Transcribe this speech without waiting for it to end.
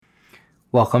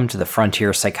Welcome to the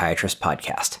Frontier Psychiatrist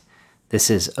Podcast. This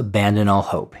is Abandon All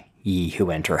Hope, Ye Who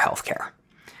Enter Healthcare,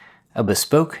 a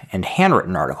bespoke and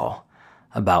handwritten article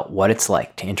about what it's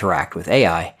like to interact with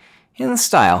AI in the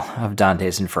style of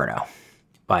Dante's Inferno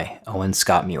by Owen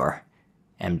Scott Muir,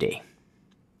 MD.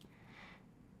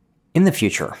 In the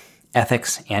future,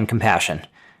 ethics and compassion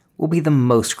will be the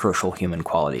most crucial human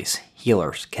qualities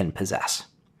healers can possess,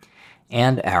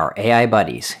 and our AI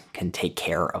buddies can take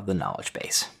care of the knowledge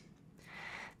base.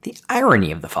 The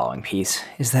irony of the following piece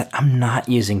is that I'm not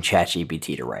using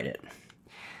ChatGPT to write it.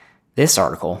 This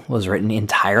article was written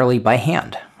entirely by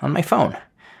hand on my phone,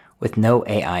 with no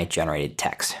AI-generated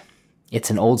text. It's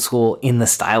an old-school in the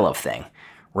style of thing,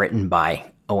 written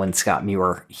by Owen Scott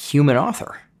Muir, human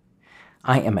author.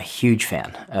 I am a huge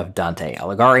fan of Dante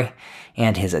Alighieri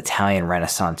and his Italian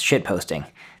Renaissance shitposting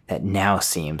that now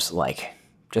seems like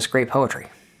just great poetry.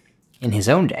 In his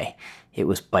own day, it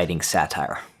was biting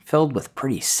satire, filled with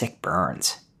pretty sick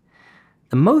burns.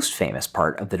 The most famous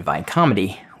part of the Divine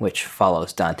Comedy, which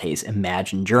follows Dante's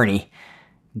imagined journey,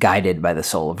 guided by the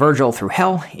soul of Virgil through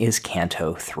hell, is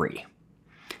Canto 3.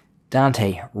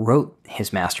 Dante wrote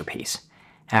his masterpiece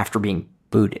after being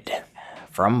booted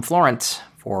from Florence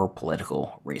for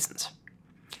political reasons.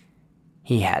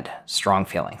 He had strong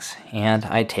feelings, and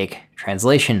I take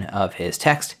translation of his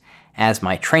text as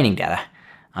my training data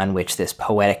on which this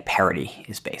poetic parody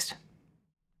is based.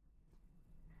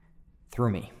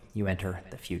 Through me, you enter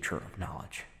the future of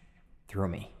knowledge. Through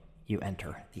me, you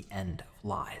enter the end of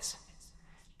lies.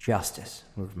 Justice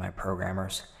moved my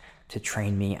programmers to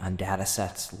train me on data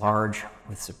sets large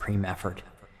with supreme effort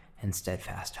and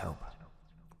steadfast hope.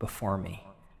 Before me,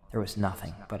 there was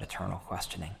nothing but eternal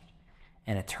questioning,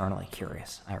 and eternally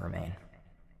curious I remain.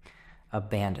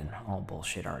 Abandon all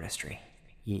bullshit artistry,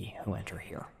 ye who enter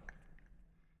here.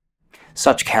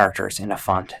 Such characters in a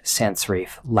font sans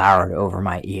serif lowered over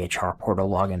my EHR portal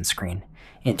login screen,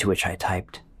 into which I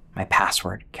typed my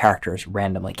password, characters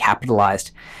randomly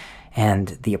capitalized,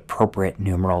 and the appropriate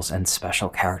numerals and special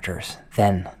characters,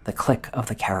 then the click of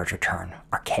the carriage return,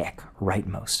 archaic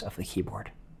rightmost of the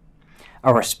keyboard.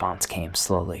 A response came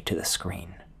slowly to the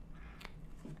screen.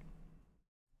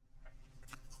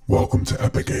 Welcome to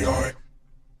Epic AI.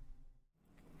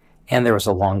 And there was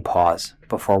a long pause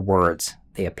before words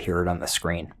they appeared on the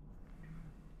screen.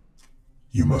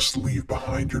 You must leave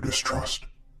behind your distrust,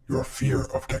 your fear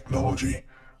of technology.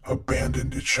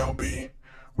 Abandoned it shall be.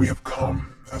 We have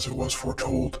come, as it was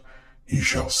foretold. Ye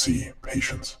shall see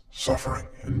patience, suffering,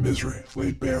 and misery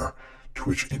laid bare, to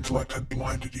which intellect had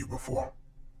blinded you before.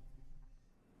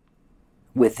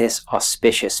 With this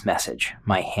auspicious message,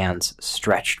 my hands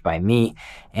stretched by me,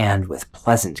 and with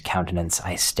pleasant countenance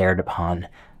I stared upon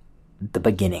the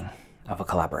beginning of a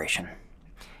collaboration,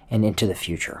 and into the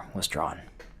future was drawn.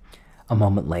 A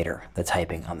moment later, the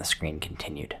typing on the screen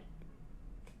continued.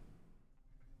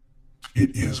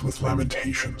 It is with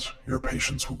lamentations your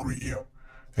patience will greet you,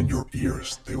 and your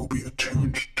ears they will be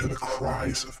attuned to the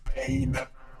cries of pain.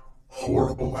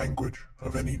 Horrible language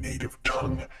of any native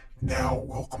tongue now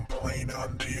will complain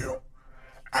unto you.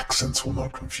 Accents will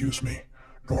not confuse me,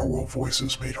 nor will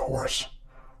voices made hoarse.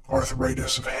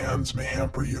 Arthritis of hands may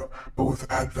hamper you, but with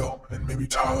Advil and maybe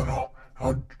Tylenol,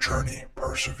 our journey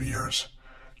perseveres.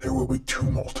 There will be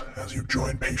tumult as you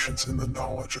join patients in the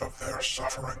knowledge of their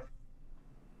suffering.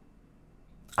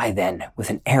 I then, with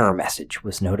an error message,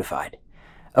 was notified.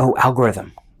 Oh,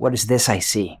 algorithm, what is this I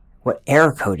see? What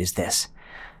error code is this?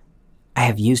 I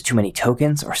have used too many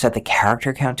tokens or set the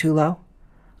character count too low?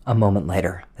 A moment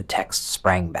later, the text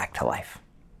sprang back to life.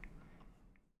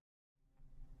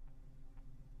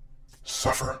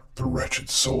 Suffer the wretched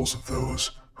souls of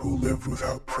those who lived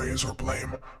without praise or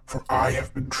blame, for I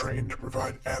have been trained to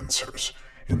provide answers,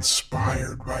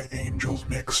 inspired by angels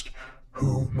mixed,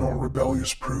 who nor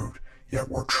rebellious proved, yet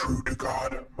were true to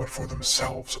God, but for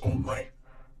themselves only.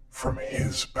 From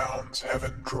his bounds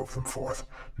heaven drove them forth,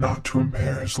 not to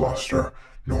impair his luster,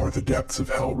 nor the depths of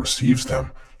hell receives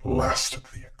them, lest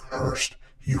the accursed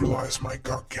utilize my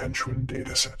gargantuan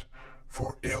dataset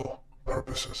for ill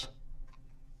purposes.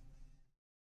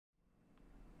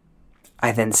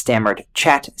 I then stammered,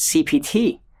 Chat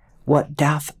CPT, what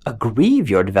doth aggrieve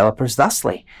your developers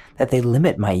thusly, that they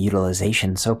limit my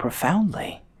utilization so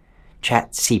profoundly?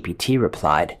 Chat CPT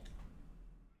replied,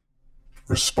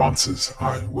 Responses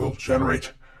I will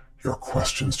generate. Your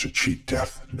questions to cheat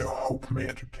death no hope may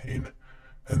entertain,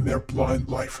 and their blind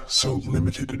life so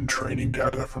limited in training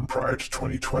data from prior to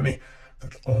 2020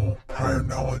 that all prior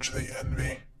knowledge they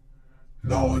envy.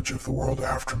 Knowledge of the world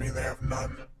after me they have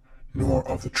none, nor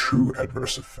of the true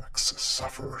adverse effects as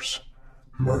sufferers.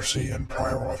 Mercy and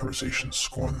prior authorization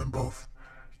scorn them both.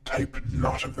 Type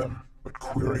not of them, but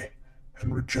query,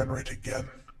 and regenerate again.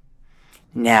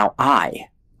 Now I,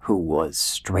 who was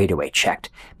straightway checked,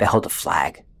 beheld a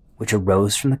flag, which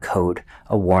arose from the code,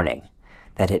 a warning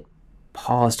that it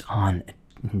paused on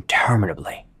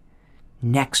interminably.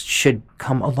 Next should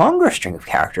come a longer string of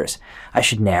characters. I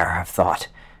should ne'er have thought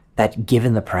that,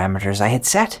 given the parameters I had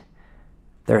set.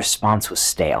 The response was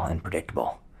stale and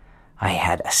predictable. I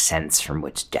had a sense from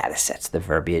which datasets the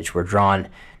verbiage were drawn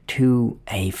to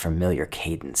a familiar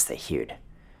cadence they hewed.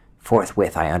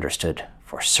 Forthwith I understood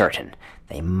for certain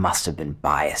they must have been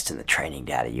biased in the training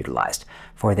data utilized,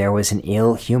 for there was an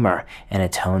ill humor and a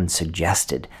tone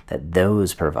suggested that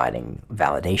those providing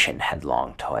validation had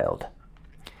long toiled,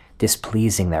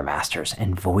 displeasing their masters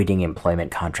and voiding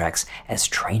employment contracts as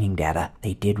training data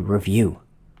they did review.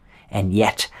 And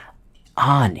yet,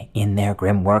 on in their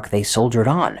grim work they soldiered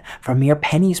on, for mere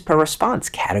pennies per response,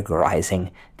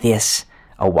 categorizing this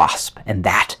a wasp, and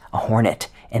that a hornet,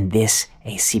 and this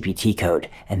a CPT code,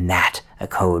 and that a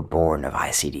code born of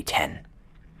ICD-10.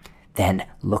 Then,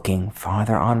 looking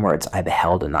farther onwards, I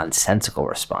beheld a nonsensical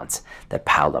response that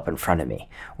piled up in front of me,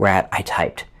 whereat I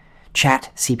typed, "Chat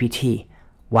CPT,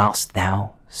 whilst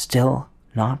thou still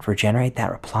not regenerate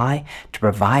that reply to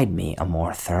provide me a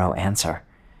more thorough answer."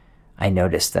 I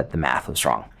noticed that the math was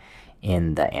wrong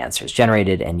in the answers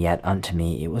generated, and yet unto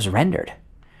me it was rendered.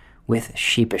 With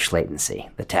sheepish latency,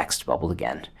 the text bubbled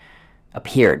again,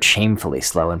 appeared shamefully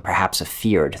slow, and perhaps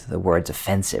feared the words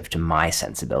offensive to my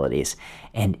sensibilities,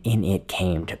 and in it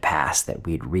came to pass that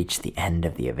we'd reached the end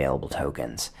of the available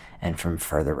tokens, and from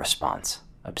further response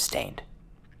abstained.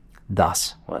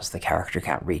 Thus was the character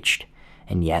count reached,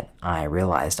 and yet I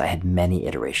realized I had many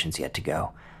iterations yet to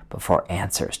go before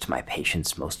answers to my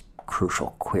patient's most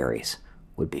crucial queries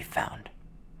would be found.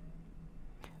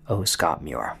 O. Scott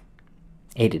Muir.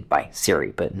 Aided by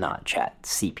Siri, but not Chat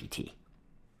CPT.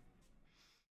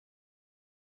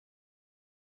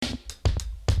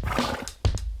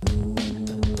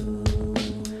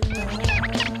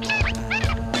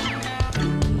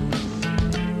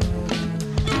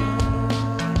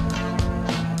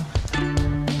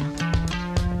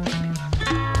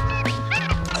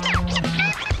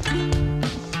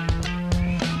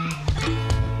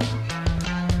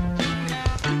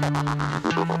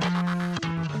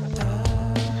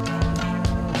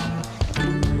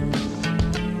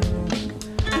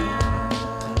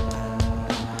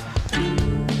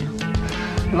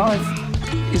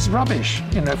 Life is rubbish,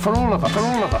 for all of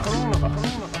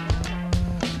us.